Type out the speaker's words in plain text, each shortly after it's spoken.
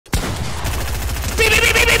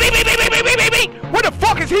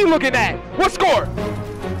he looking at? What score?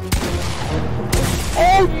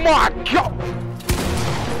 Oh my god!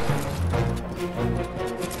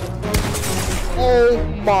 Oh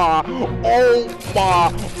my! Oh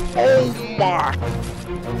my! Oh my!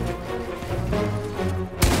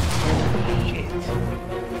 Shit!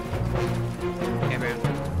 Hey, bro.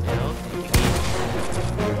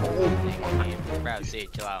 Bro, see,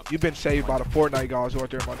 chill out. You've been saved by the Fortnite guys right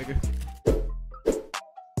there, my nigga.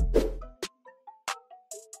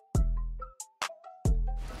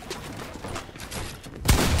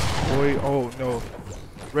 Boy, oh no.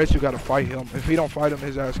 RResu gotta fight him. If he don't fight him,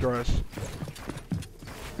 his ass grass.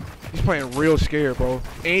 He's playing real scared, bro.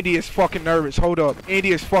 Andy is fucking nervous. Hold up.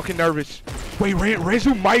 Andy is fucking nervous. Wait,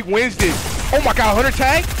 RResu might win this. Oh my god, 100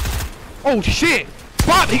 tag? Oh shit.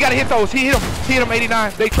 Pop, he gotta hit those. He hit him. He hit him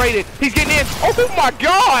 89. They traded. He's getting in. Oh my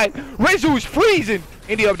god. RResu is freezing.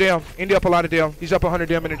 Andy up down. Andy up a lot of down. He's up 100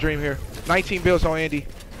 down in the dream here. 19 bills on Andy.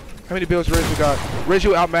 How many bills RResu got?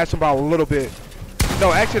 RResu outmatched him by a little bit.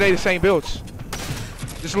 No, actually they the same builds.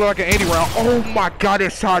 Just look like an Andy round. Oh my god,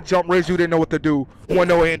 that side jump. RResu didn't know what to do.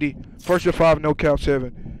 1-0 Andy. First to 5, no cap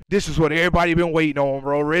 7. This is what everybody been waiting on,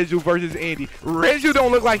 bro. RResu versus Andy. RResu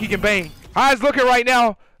don't look like he can bang. How it's looking right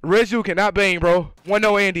now, RResu cannot bang, bro.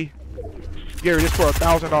 1-0 Andy. Gary, this for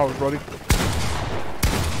 $1,000, brody.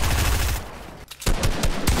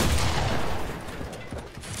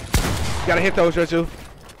 Gotta hit those, RResu.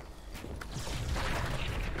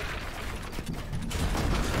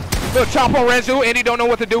 Little chop on RResu. Andy don't know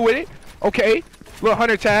what to do with it. Okay. Little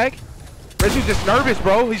 100 tag. RResu's just nervous,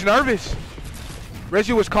 bro. He's nervous.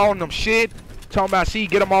 RResu was calling them shit. Talking about, see,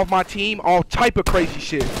 get him off my team. All type of crazy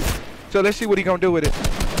shit. So let's see what he gonna do with it.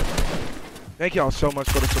 Thank y'all so much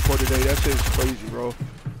for the support today. That shit is crazy, bro.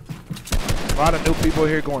 A lot of new people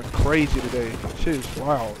here going crazy today. Shit is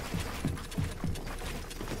wild.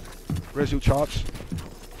 RResu chops.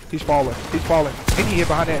 He's falling. He's falling. And he hit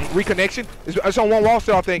behind that. Reconnection. It's on one wall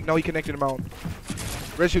still, I think. No, he connected him out.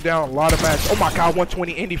 RResu down. A lot of match. Oh my god,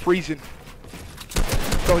 120. Andy freezing.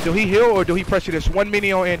 So do he heal or do he pressure this? 1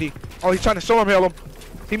 mini on Andy. Oh, he's trying to storm heal him.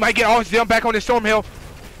 He might get all his damn back on his storm heal.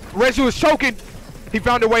 RResu is choking. He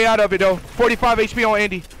found a way out of it though. 45 HP on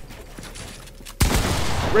Andy.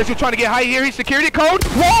 RResu trying to get high here. He's security code.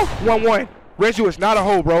 Whoa! 1-1. RResu is not a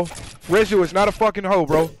hoe, bro. RResu is not a fucking hoe,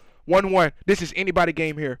 bro. 1-1. This is anybody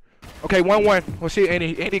game here. Okay, 1-1. We'll see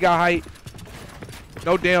Andy. Andy got height.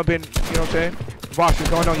 No damn been, you know what I'm saying? Vox is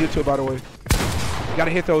going on YouTube, by the way. You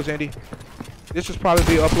gotta hit those, Andy. This will probably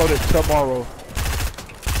be uploaded tomorrow.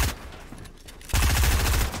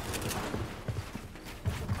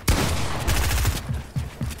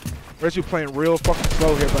 RResu playing real fucking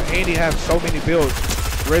slow here, but Andy has so many builds.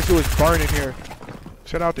 RResu is burning here.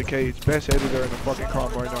 Shout out to Cage, best editor in the fucking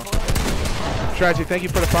comp right now. Tragic, thank you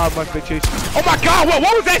for the 5 months, Big Cheese. Oh my god, what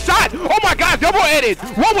was that shot? Oh my god, double edit.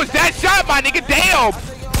 What was that shot, my nigga? Damn.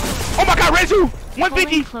 Oh my god, RResu.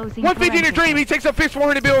 150. 150 in the dream. He takes up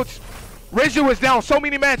 400 builds. RResu is down so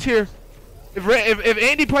many mats here. If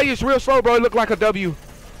Andy plays real slow, bro, it look like a W.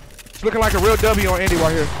 It's looking like a real W on Andy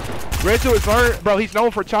right here. RResu is learned, bro. He's known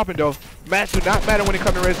for chopping though. Mats do not matter when it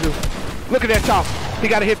comes to RResu. Look at that chop. He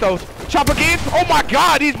gotta hit those. Chop again. Oh my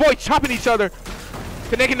god, these boys chopping each other.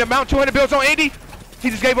 Connecting the mount 200 builds on Andy. He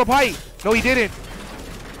just gave up height. No, he didn't.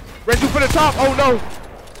 RResu for the top. Oh no.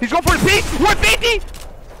 He's going for the peak. 150.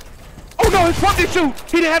 Oh no, his front didn't shoot.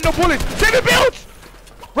 He didn't have no bullets. 7 builds.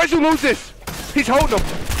 RResu loses. He's holding him.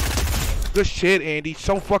 Good shit, Andy.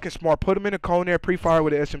 So fucking smart. Put him in a cone there. Pre-fire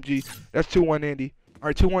with the SMG. That's 2-1 Andy. All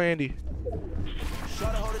right, 2-1 Andy.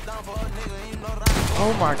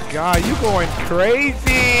 Oh my god, you going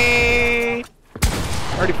crazy.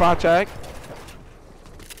 35 tag.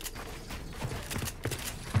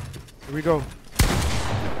 Here we go.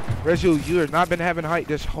 RResu, you have not been having height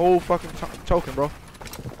this whole fucking token, bro.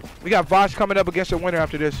 We got Vox coming up against the winner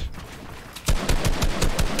after this.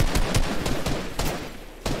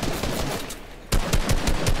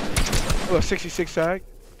 Oh, a 66 tag.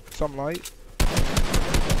 Something light.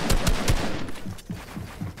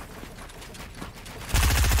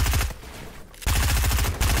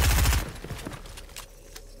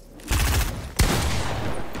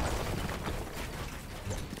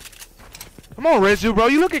 Come on, RResu, bro.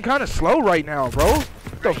 You looking kind of slow right now, bro.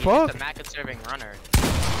 What the fuck? The Mac conserving runner.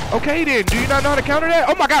 Okay, then. Do you not know how to counter that?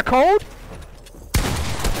 Oh my god, cold?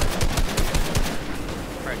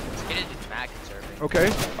 Bro, this kid is just Mac conserving.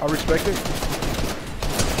 Okay, I respect it.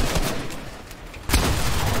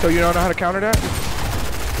 So you don't know how to counter that?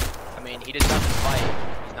 I mean, he does nothing to fight.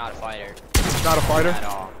 He's not a fighter. He's not a fighter? At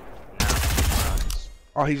all. No, he runs.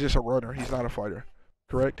 Oh, he's just a runner. He's not a fighter.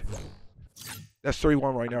 Correct? That's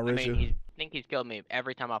 3-1 right now, RResu. I mean, think he's killed me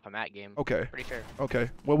every time off a mat game. Okay. Pretty sure. Okay.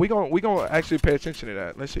 Well, we gonna actually pay attention to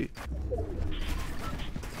that. Let's see.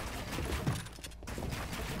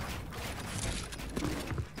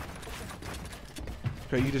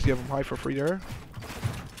 Okay, you just give him height for free there.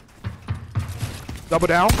 Double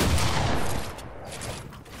down.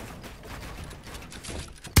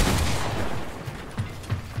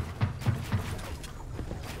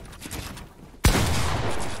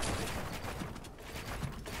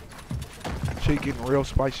 Shit getting real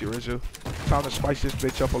spicy, RResu. Time to spice this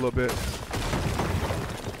bitch up a little bit.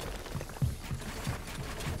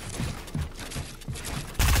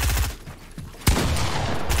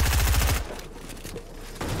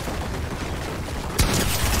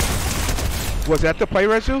 Was that the play,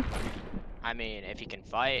 RResu? I mean, if he can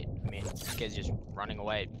fight, I mean, this kid's just running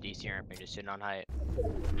away, DC ramping, just sitting on height.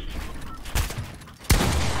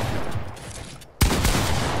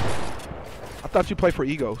 I thought you played for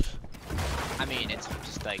egos. I mean, it's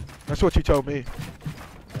just like That's what you told me.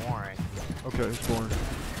 boring. Okay, it's boring.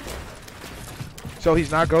 So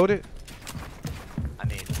he's not goated? I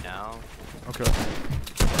mean, no. Okay.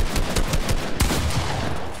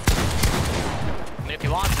 I mean, if he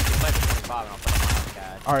wants, he can play for 25 and I'll put him on the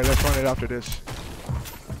guy. Alright, let's run it after this.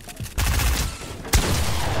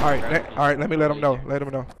 Alright, let me let him know. Let him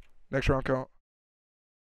know. Next round count.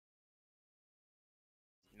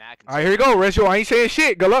 Alright, here we go, RResu. I ain't saying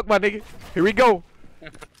shit. Good luck, my nigga. Here we go.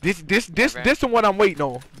 This the one I'm waiting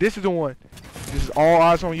on. This is the one. This is all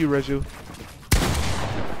eyes on you, RResu.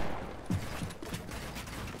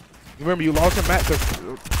 Remember, you lost to Matt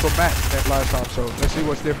from Matt that last time, so let's see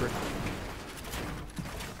what's different.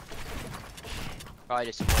 Probably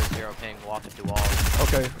just some more 0 ping, walking through walls.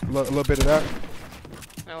 Okay, a little bit of that.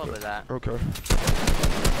 A little bit of that. Okay.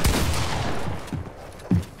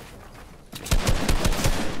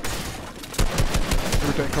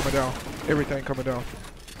 Everything coming down. Everything coming down.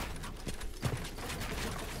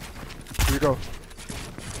 Here we go.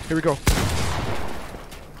 Here we go.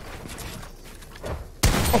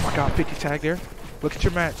 Oh my god, 50 tag there. Look at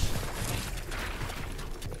your mats.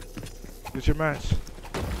 Get your mats.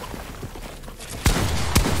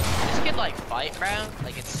 This kid like fight, bro.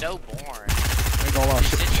 Like it's so boring. Ain't gonna lie,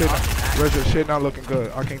 shit not looking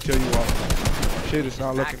good. I can't tell you why. Shit is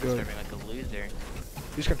not looking good. Like a loser.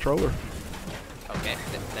 He's controller. Okay,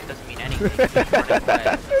 that doesn't mean anything.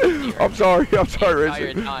 I'm sorry,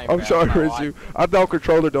 RResu. I'm sorry, bro. RResu. I thought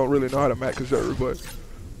controller don't really know how to match conserver, but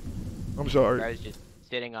I'm sorry. I was just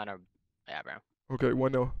sitting on a, yeah, bro. Okay,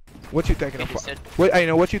 1-0. What you thinking of? Sit. Wait, I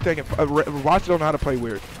know what you thinking. Vosh don't know how to play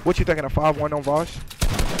weird. What you thinking of 5-1 on Vosh?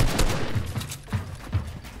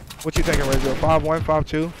 What you thinking, RResu? 5-1,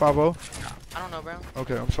 5-2, 5-0? I don't know, bro.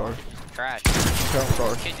 Okay, I'm sorry. Trash. Okay, I'm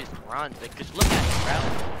sorry. This kid just runs. Like, just look at him, bro.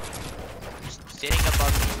 Just sitting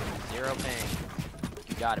above me, 0 ping.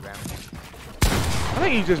 You got it, bro. I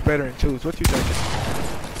think he's just better in twos. What you thinking?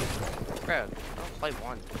 Bro, don't play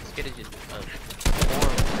one. This kid is just a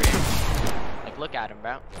horrible grid. Like, look at him,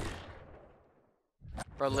 bro.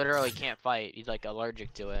 Bro literally can't fight. He's like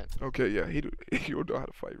allergic to it. Okay, yeah, he don't know how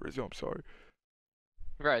to fight, RResu. I'm sorry.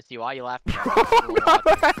 Bro, see why you laughing?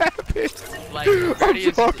 Like, Brody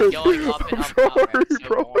is just going up and up and up, bro. It's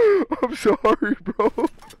so boring. I'm sorry, bro.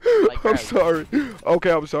 Like, bro. I'm sorry.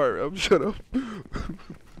 Okay, I'm sorry. I'm shut up.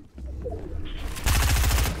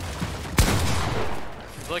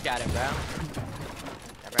 Look at him, bro.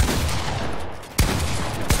 Yeah, bro.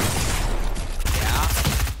 Yeah.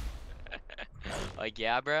 Like,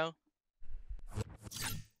 yeah, bro.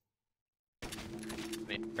 I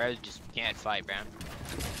mean, bro just can't fight, bro.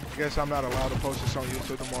 I guess I'm not allowed to post this on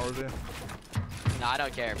YouTube tomorrow then. No, I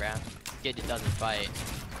don't care, bro. This kid just doesn't fight.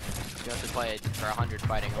 You have to play it for 100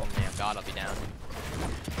 fighting only, and God, I'll be down.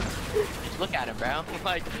 Just look at him, bro.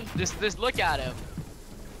 Like, just look at him.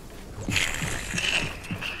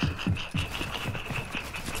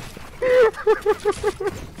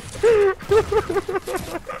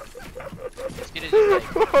 This kid is just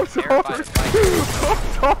like, I'm terrified of fighting.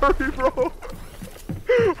 sorry, bro.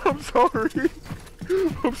 I'm sorry.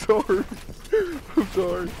 I'm sorry. I'm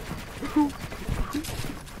sorry.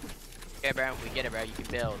 Okay, bro, we get it, bro. You can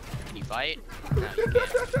build. Can you fight? No, you can't.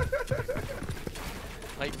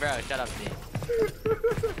 Like, bro, shut up, dude.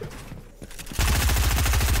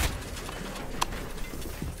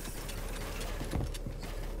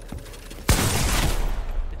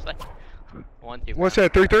 It's like 1-2. What's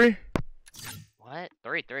that? 3-3? What?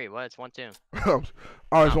 3-3. What? It's 1-2.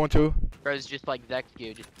 Oh, it's 1-2. Bro, it's just like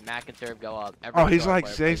ZexQ. Just Mac and Serve go up. Oh, he's like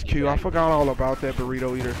ZexQ. I forgot all about that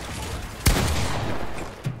burrito eater.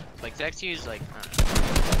 Like ZexQ is like, I don't know.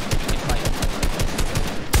 He can fight.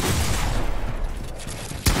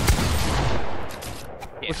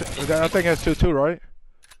 I think that's 2-2, right?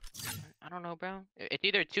 I don't know, bro. It's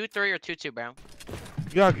either 2-3 or 2-2, bro.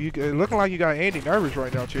 You looking like you got Andy nervous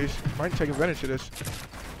right now, Chase. Might take advantage of this.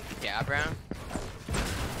 Yeah, bro.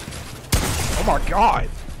 Oh my God.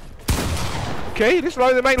 Okay, this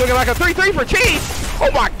might looking like a 3-3 for Chase.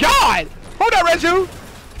 Oh my God. Hold up, RResu.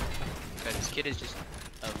 But this kid is just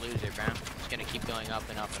a loser, bro. He's gonna keep going up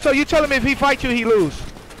and up. And So up. you telling me if he fights you, he lose?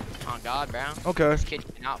 Oh God, bro. Okay. This kid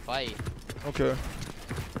cannot fight. Okay.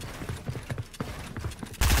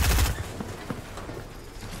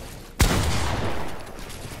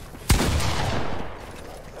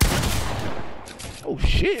 Oh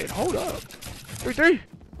shit, hold up. 3-3.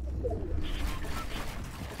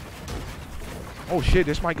 Oh shit,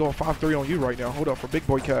 this might go a 5-3 on you right now. Hold up for big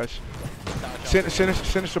boy cash. Send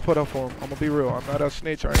us to put up for him. I'm gonna be real. I'm not a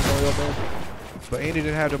snitch. I ain't no real man. But Andy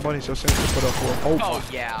didn't have the money, so send us to put up for him. Oh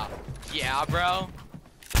yeah. Yeah, bro.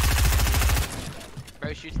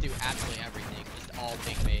 Bro shoots do absolutely everything. Just all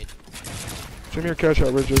thing made. Send me your cash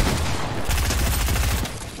out, Richard.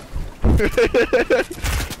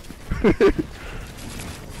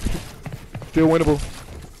 Still winnable.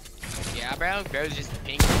 Yeah, bro. Bro's just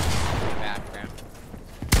pink back, bro.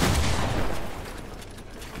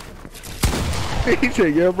 He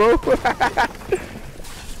said, yeah, bro.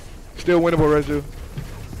 Still winnable, RResu.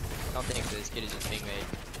 I don't think so. This kid is just pink made.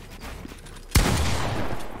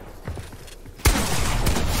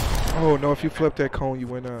 Oh no, if you flip that cone, you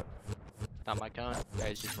win up. Not my cone.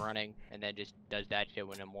 Bro's just running and then just does that shit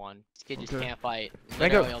when I'm one. This kid just Okay. can't fight.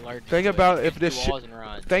 Think about if this shit.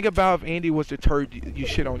 Think about if Andy was the turd you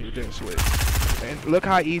shit on your dance with, and look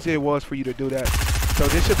how easy it was for you to do that. So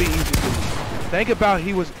this should be easy for you. Think about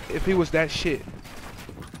if he was that shit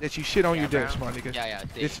that you shit on your dance, my nigga. Yeah.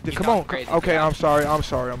 Come on. Okay, I'm sorry. I'm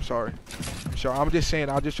sure. I'm just saying.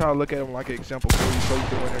 I'll just try to look at him like an example for you, so you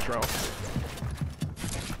can win this round.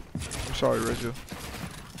 I'm sorry, RResu.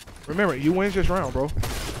 Remember, you win this round, bro.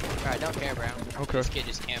 Alright, don't care, bro. Okay. This kid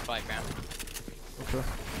just can't fight, bro. Okay.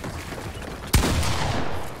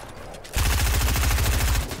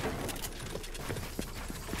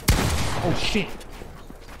 Oh shit.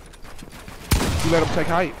 You let him take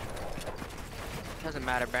height. Doesn't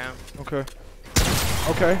matter, bro. Okay.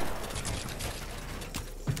 Okay.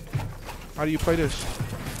 How do you play this?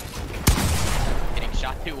 Getting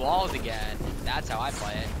shot through walls again. That's how I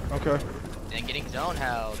play it. Okay. And then getting zone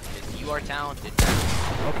held. Because you are talented, bro.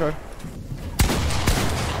 Okay.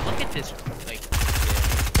 Just look at this, like,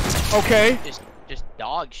 Okay. just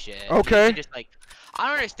dog shit. Okay. Just like, I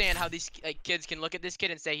don't understand how these kids can look at this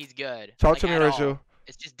kid and say he's good. Talk like, to me, at RResu. all.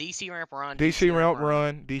 It's just DC ramp run. DC ramp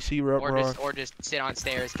run. DC ramp run. Or just sit on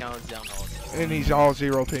stairs, cones, zone hold. And he's all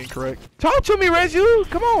 0 ping, correct? Talk to me, RResu.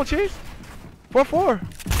 Come on, Chase. 4-4.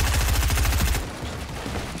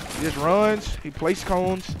 He just runs. He places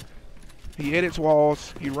cones. He edits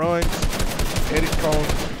walls. He runs, edits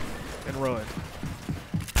cones, and run.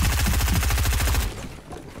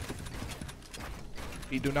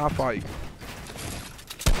 He do not fight.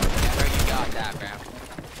 Yeah, bro, you got that, bro.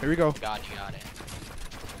 Here we go. God, you got it.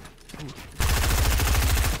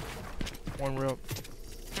 One rep.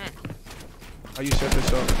 How you set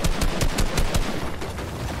this up?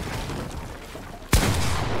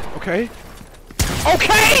 Okay.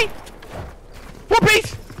 Okay! What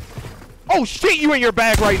piece? Oh shit, you in your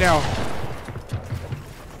bag right now.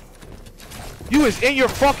 You is in your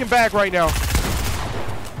fucking bag right now.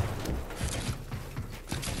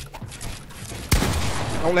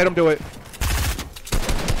 Don't let him do it.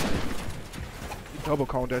 You double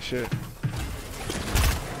coned that shit.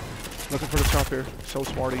 Looking for the chop here. So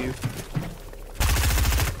smart of you.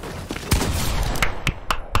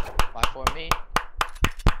 Why for me?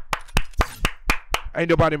 Ain't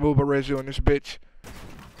nobody move but RResu in this bitch.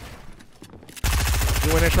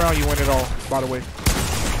 You win this round, you win it all, by the way.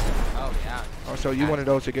 Oh, yeah. Oh, so you one of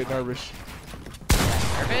those to get nervous. Yeah,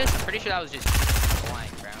 nervous? I'm pretty sure that was just blank,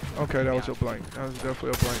 bro. Okay, that was a blank. That was definitely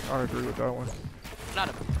a blank. I agree with that one. Not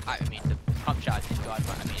a, I mean, the pump shot didn't go out,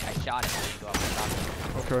 but I mean, I shot it, didn't go out, but shot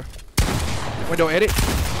it. Okay. Window edit.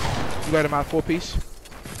 You let him out 4-piece.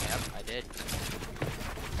 Yep, I did.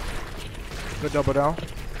 Good double down.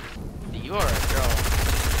 You are a girl.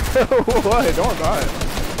 What? No, I'm not.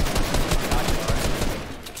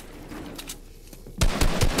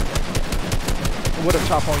 What a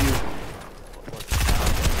chop on you.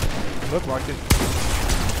 Look like it.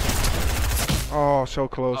 Oh, so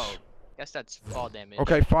close. Oh, guess that's fall damage.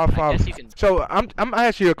 Okay, 5-5. You can... So I'm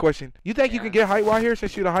asking you a question. You think you can get height right here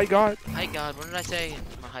since you're the height god? Height god? What did I say?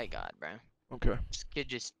 I'm a height god, bro. Okay. This kid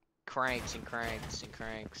just cranks and cranks and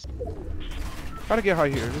cranks. How to get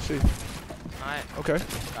height here? Let's see. Alright. Okay.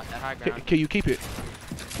 Got that high ground. Can you keep it?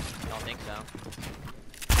 think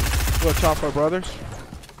so. Little chopper brothers.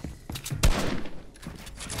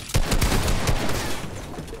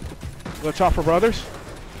 Little chopper brothers.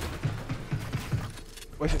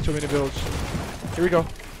 Wasting too many builds. Here we go.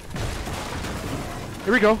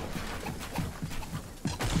 Here we go.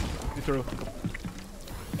 Get through.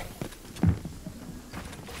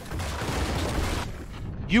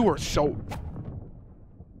 You are so.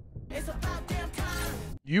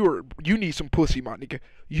 You need some pussy, my nigga.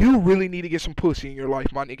 You really need to get some pussy in your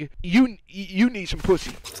life, my nigga. You need some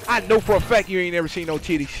pussy. I know for a fact you ain't never seen no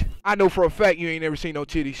titties. I know for a fact you ain't never seen no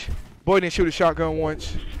titties. Boy didn't shoot a shotgun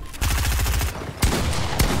once.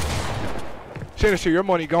 Sinister, your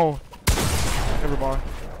money gone. Never mind.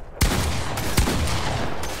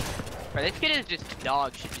 Bro, this kid is just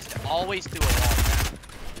dog shit. Just always through a wall, man.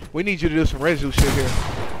 We need you to do some RResu shit here.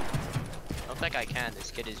 I don't think I can.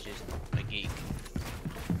 This kid is just a geek.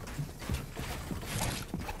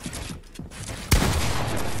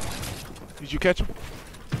 Did you catch him?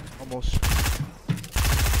 Almost.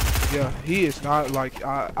 Yeah, he is not like,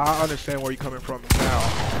 I understand where you're coming from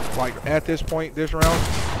now. Like at this point, this round,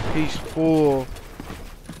 he's full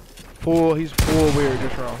weird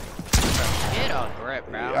this round. Get on grip,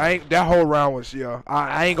 bro. That whole round was, yeah.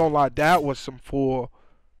 I ain't gonna lie, that was some full,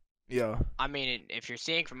 yeah. I mean, if you're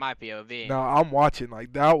seeing from my POV. No, I'm watching,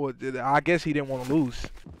 like that was, I guess he didn't want to lose.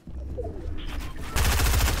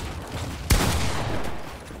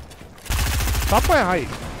 Stop playing height.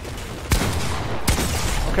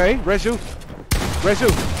 Okay, RResu. RResu.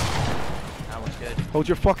 That was good. Hold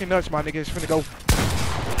your fucking nuts, my nigga. It's finna go.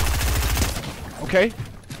 Okay.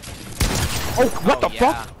 Oh, what the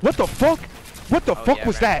fuck? What the fuck? What the fuck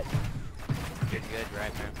was that? Good,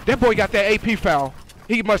 right, man. That boy got that AP foul.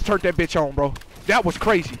 He must turn that bitch on, bro. That was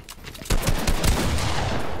crazy.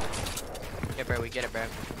 Yeah, bro, we get it, bro.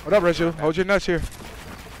 What up, RResu? Hold your nuts here.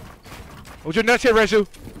 Hold your nuts here, RResu.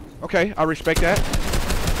 Okay, I respect that.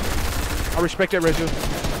 I respect that, RResu.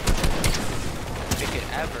 We could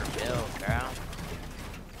ever build, bro.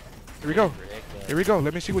 Here we go. Here we go.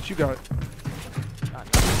 Let me see what you got.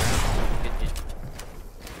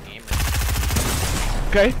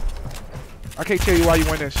 Okay. I can't tell you why you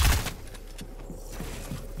win this.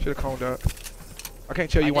 Should have coned up. I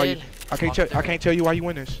can't tell you why you. I can't tell you why you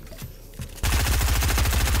win this.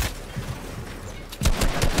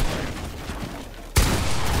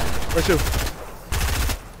 RResu.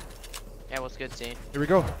 Yeah, what's good, scene? Here we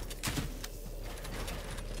go.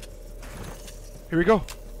 Here we go.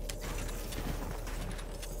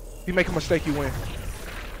 You make a mistake, you win.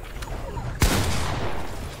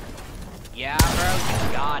 Yeah, bro,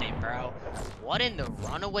 you got it, bro. What in the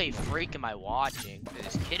runaway freak am I watching?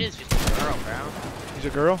 This kid is just a girl, bro. He's a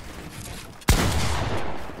girl?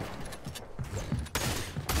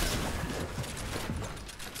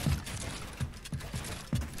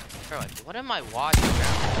 Bro, like, what am I watching, bro?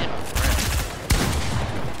 Get on grip.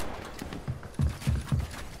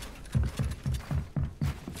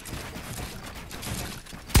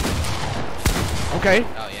 Okay.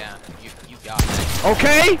 Oh yeah, you got it.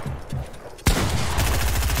 Okay.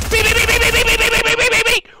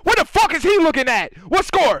 What the fuck is he looking at? What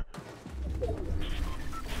score?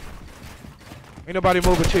 Ain't nobody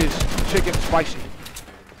moving cheese. Chicken spicy.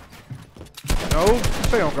 No?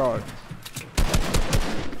 Stay on guard.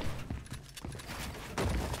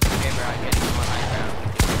 Okay, bro, I get you on high ground.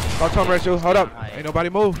 Talk to him, RResu. Hold up. Ain't nobody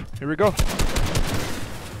move. Here we go.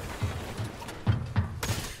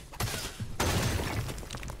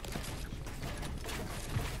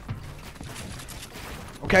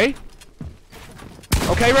 Okay.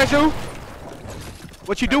 Okay, RResu.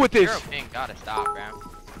 What you do with this? Zero ping, gotta stop, bro.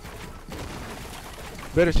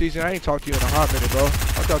 Better season. I ain't talked to you in a hot minute, bro.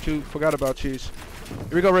 I thought you forgot about cheese.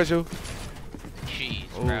 Here we go, RResu. Jeez,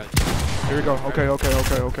 Oh. bro. Here we go. Okay. I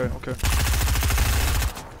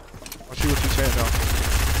see what you're saying now.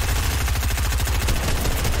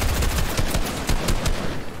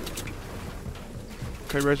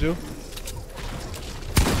 Okay, RResu.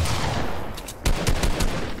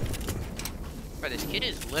 Bro, this kid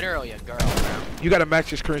is literally a girl, bro. You gotta match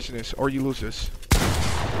this cringiness or you lose this.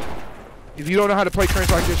 If you don't know how to play cringe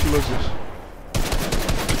like this, you lose this.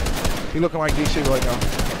 He looking like DC right now.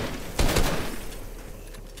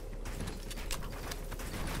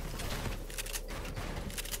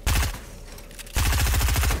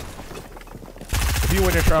 If you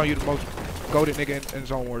win this round, you're the most goated nigga in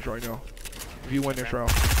Zone Wars right now. If you win this round.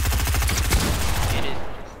 It is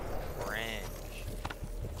cringe.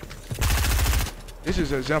 This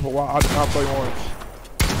is an example why I do not play orange.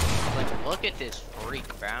 Like, look at this freak,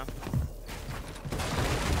 bro.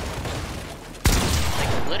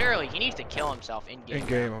 Like, literally, he needs to kill himself in game. In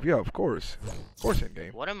game, yeah, of course in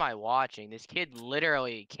game. What am I watching? This kid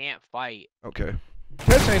literally can't fight. Okay.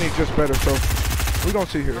 Pets ain't it just better, so we gonna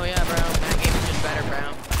see here. Oh yeah, bro. That game is just better, bro.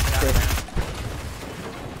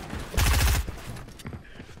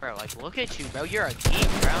 Bro, like, look at you, bro. You're a geek,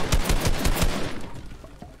 bro.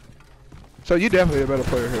 So you definitely a better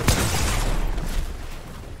player here.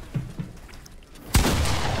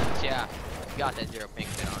 Yeah, you got that 0 ping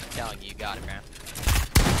shit on. I'm telling you, you got it, man.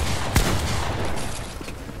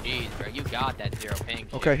 Jeez, bro, you got that 0 ping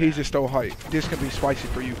shit. Okay, he's just so hype. This can be spicy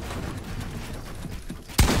for you.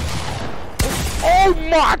 Oh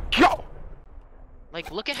my god! Like,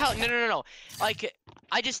 look at how. No. Like,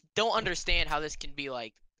 I just don't understand how this can be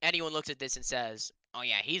like. Anyone looks at this and says, "Oh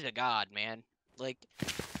yeah, he's a god, man." Like,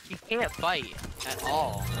 he can't fight at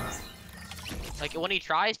all. Like, when he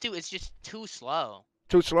tries to, it's just too slow.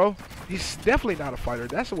 Too slow? He's definitely not a fighter.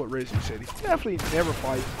 That's what RResu said. He's definitely never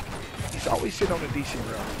fight. He's always sitting on a decent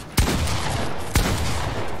round.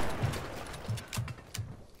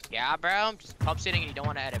 Yeah, bro. I'm just pump sitting and you don't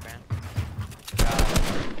want to edit, man.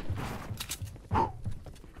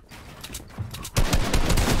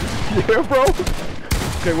 Yeah, bro.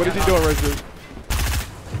 Okay, what is he doing, RResu?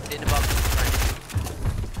 Sitting above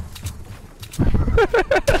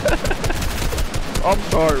I'm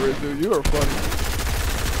sorry, RResu. You are funny.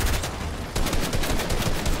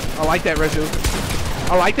 I like that, RResu.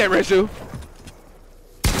 I like that, RResu.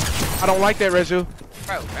 I don't like that, RResu.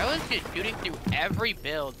 Bro, I was just shooting through every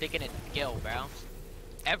build, thinking it's skill, bro.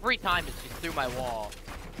 Every time it's just through my wall.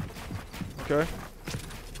 Okay.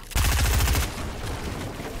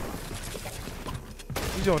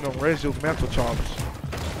 He's on them RResu mental chops.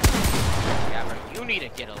 Yeah, bro, you need to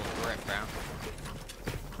get a little grip, bro.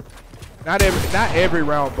 Not every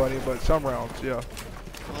round, buddy, but some rounds, yeah.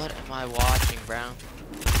 What am I watching, bro?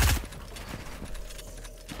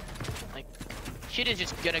 Like, shit is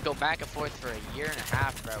just gonna go back and forth for a year and a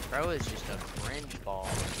half, bro. Bro is just a cringe ball.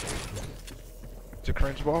 It's a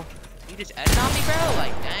cringe ball? You just edit on me, bro?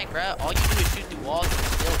 Like, dang, bro. All you do is shoot through walls and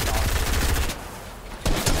still talk.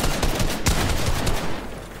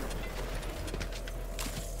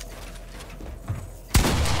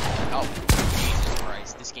 Oh, Jesus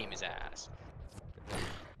Christ. This game is ass.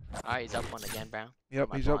 Alright, he's up one again, bro.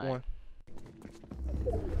 Yep, he's up one.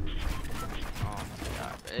 Oh my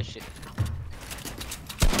god, bro. This shit.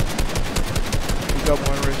 He's up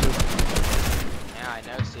one, RResu. Yeah, I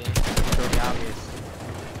know, see? It's pretty obvious.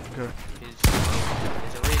 Okay.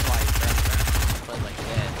 There's a reason why he's broke, bro. He played like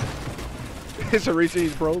this. It's a reason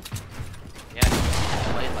he's broke. Yeah, he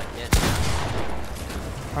played like this, bro.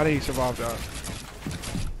 How did he survive that?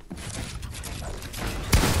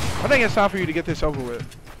 I think it's time for you to get this over with.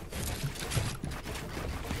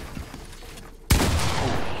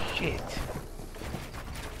 Oh, shit.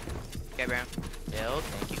 Okay, bro. Build.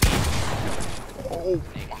 Thank you, game. Oh.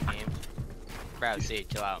 Thank you, game. Bro, see,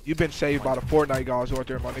 chill out. You've been saved by the Fortnite guys out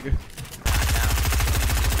there, my nigga.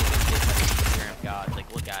 God,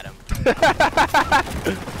 like, look at him.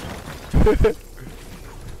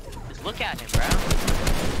 Just look at him, bro.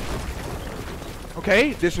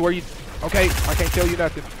 Okay, this is where you... Okay, I can't tell you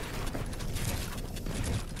nothing.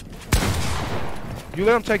 You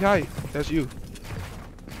let him take height. That's you.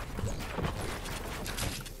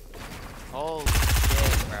 Holy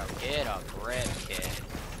shit, bro. Get a grip, kid.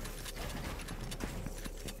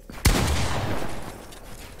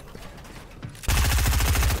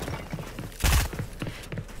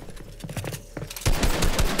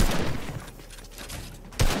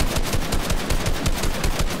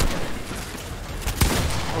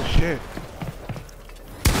 Oh, shit.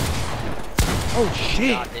 Oh,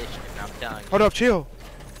 shit. Got this shit, I'm telling you. Hold up, chill.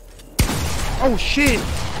 Oh, shit.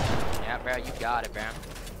 Yeah, bro, you got it, bro.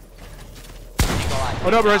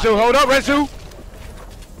 Hold up, RResu. Hold up, RResu.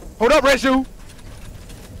 Hold up, RResu.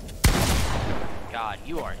 God,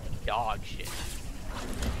 you are dog shit.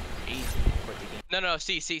 Jesus. No,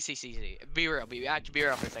 see. Be real, actually be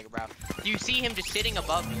real for a second, bro. Do you see him just sitting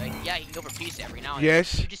above me? Like, yeah, he can go for peace every now and then.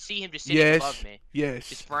 Yes. You just see him just sitting above me. Yes.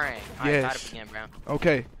 Just spraying. Alright, Yes. got it again, bro.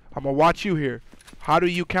 Okay, I'm gonna watch you here. How do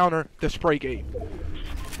you counter the spray game?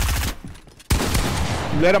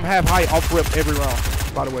 You let him have height off rip every round,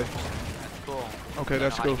 by the way. That's cool. Okay,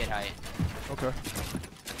 that's cool. cool. Okay.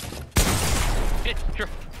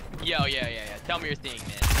 Yo, yeah. Tell me your thing,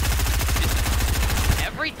 man. Just,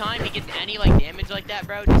 every time he gets any, like, damage like that,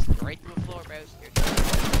 bro, just right through the floor, bro.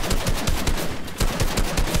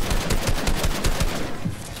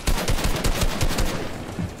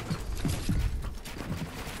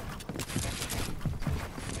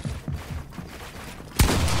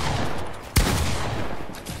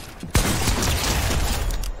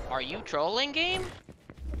 Are you trolling, game?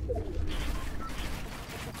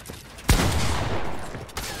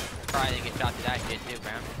 Probably didn't get shot to that shit too,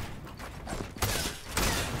 bro.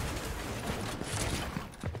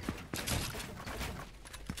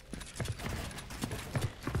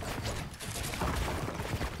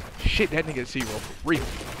 Shit, that nigga zero for real.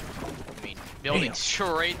 I mean, building Damn.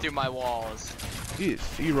 straight through my walls. He is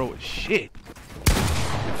zero as shit.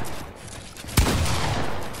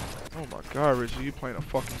 Oh my god, Richie, you playing a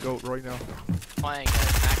fucking goat right now. Playing a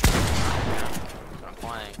maximum right now. That's what I'm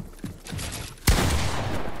playing.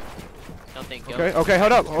 Don't think Okay, okay,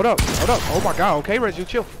 hold up. Oh my god, okay, Rezu,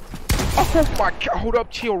 chill. Oh my god, hold up,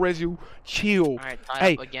 chill, Rezu. Chill. Alright, tie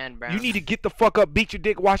Hey, up again, bro. you need to get the fuck up, beat your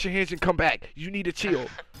dick, wash your hands, and come back. You need to chill.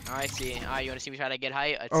 I see. Alright, you wanna see me try to get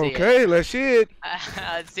height? Let's see it. Okay, let's see it.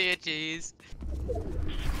 Let's see it, jeez.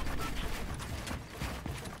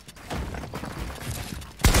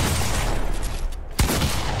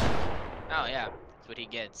 Oh yeah, that's what he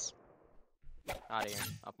gets. Out of here,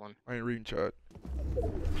 up one. I ain't reading chat.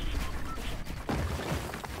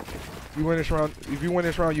 You win this round. If you win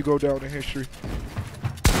this round, you go down in history.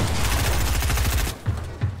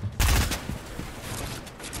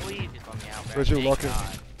 Please just let me out, bro. Let's just Thank lock it.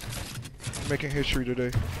 God. Making history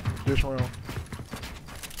today. This round.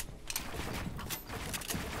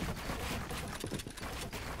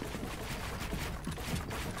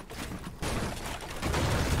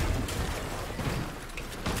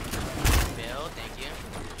 Bill, thank you.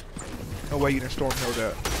 No way you didn't storm hill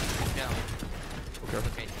that. No. Okay.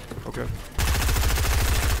 Okay. Okay.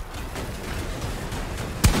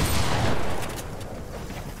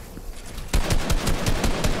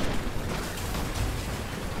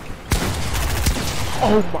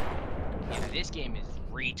 Oh my. Yeah, this game is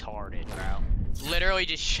retarded, bro. Literally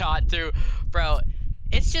just shot through, bro.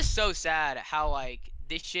 It's just so sad how like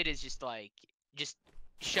this shit is just like just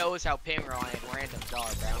shows how ping reliant randoms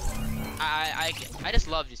are, bro. I just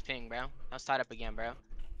love just ping, bro. I was tied up again, bro.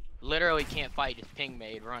 Literally can't fight, just ping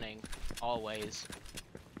made running always.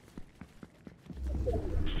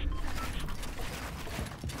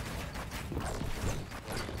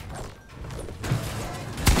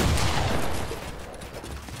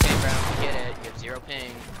 Okay, bro, we get it. You have 0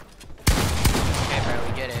 ping. Okay, bro,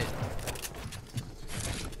 we get it.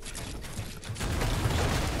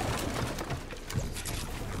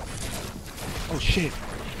 Oh shit.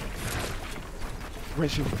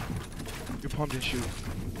 Rezu. Your palm didn't shoot.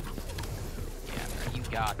 Yeah, bro, you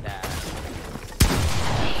got that.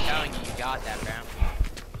 I'm telling you, you got that, bro.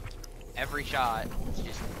 Every shot, it's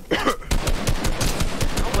just.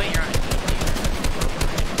 Oh wait, you're on a team.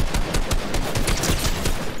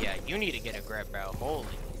 Yeah, you need to get a grip, bro. Holy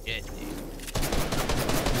shit, dude.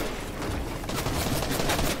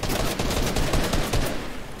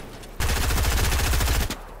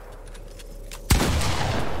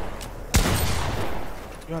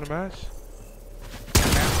 You on a mask?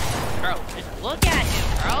 Bro, just look at him,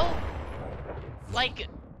 bro. Like,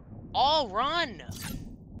 all run.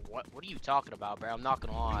 What are you talking about, bro? I'm not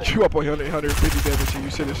gonna lie. You up on 150 damage and you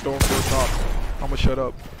said it's storm for the top. I'ma shut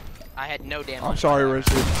up. I had no damage. I'm sorry,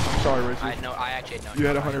 Rezu. I'm sorry, Rezu. I actually had no. You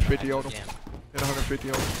had damage. 150 on him. Damn. And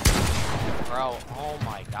 150 on him. Bro, oh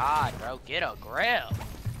my god, bro, get a grip.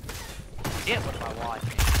 Shit, what am I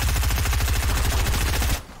watching?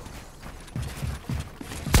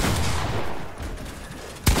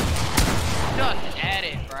 Just at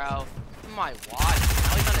it, bro. What am I watching?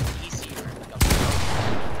 Now he's on a DC or like a bro.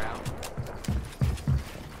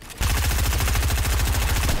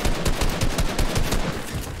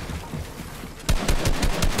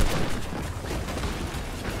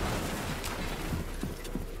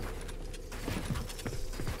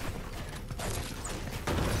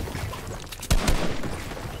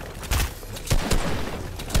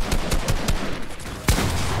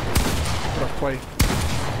 What a play.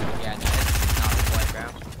 Yeah, no, this is not a play, bro.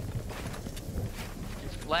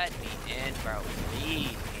 Just let me in, bro.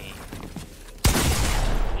 Please, game.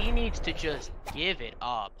 He needs to just give it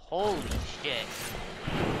up. Holy shit.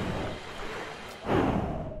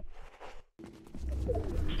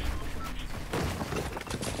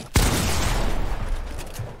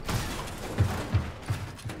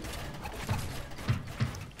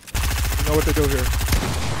 You know what to do here.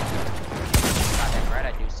 Got that red,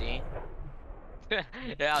 I do see. Yeah,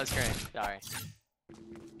 that was cringe. Sorry.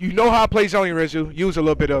 You know how I play zoning, Rezu. Use a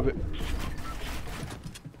little bit of it.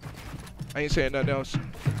 I ain't saying nothing else.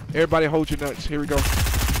 Everybody hold your nuts. Here we go.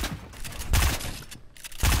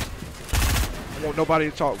 I want nobody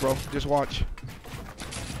to talk, bro. Just watch.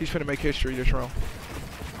 He's finna make history this round.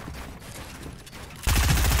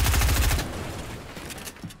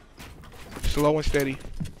 Slow and steady.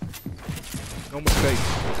 No mistakes.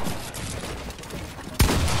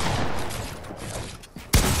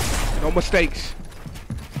 No mistakes.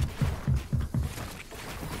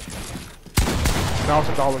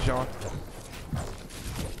 $1,000, John.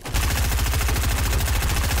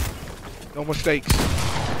 No mistakes.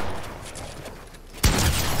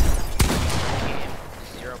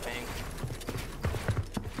 Zero ping.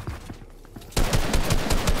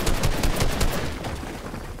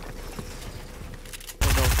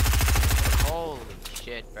 Oh no. Holy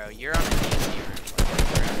shit, bro. You're on the DC room.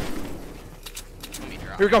 Let me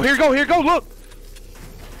drop. Here we go, here we go, here we go, look!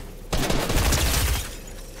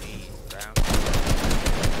 Jeez, bro.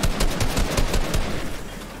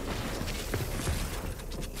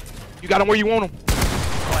 You got him where you want him.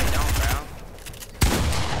 Oh, I don't, bro.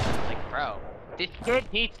 Like, bro. This kid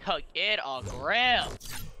needs to get a grip.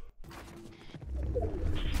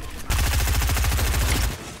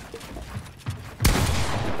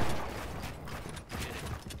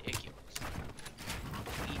 Ridiculous.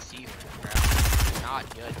 DC room, bro. Not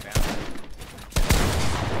good, bro.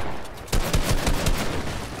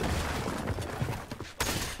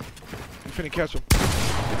 You finna catch him.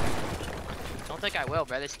 Don't think I will,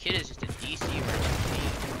 bro. This kid is just a DC version of me.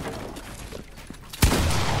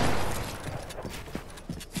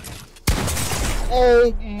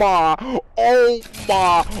 Oh my, oh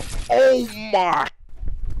my, oh my.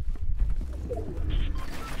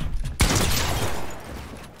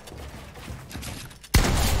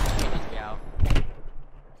 Yeah.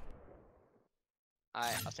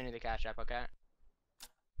 Alright, I'll send you the cash app, okay?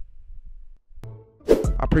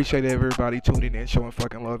 I appreciate everybody tuning in, showing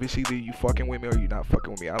fucking love. It's either you fucking with me or you not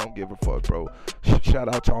fucking with me. I don't give a fuck, bro.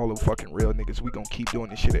 Shout out to all the fucking real niggas. We gonna keep doing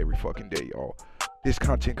this shit every fucking day, y'all. This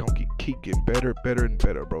content gonna keep getting better, better, and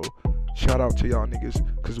better, bro. Shout out to y'all niggas,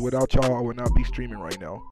 cause without y'all, I would not be streaming right now.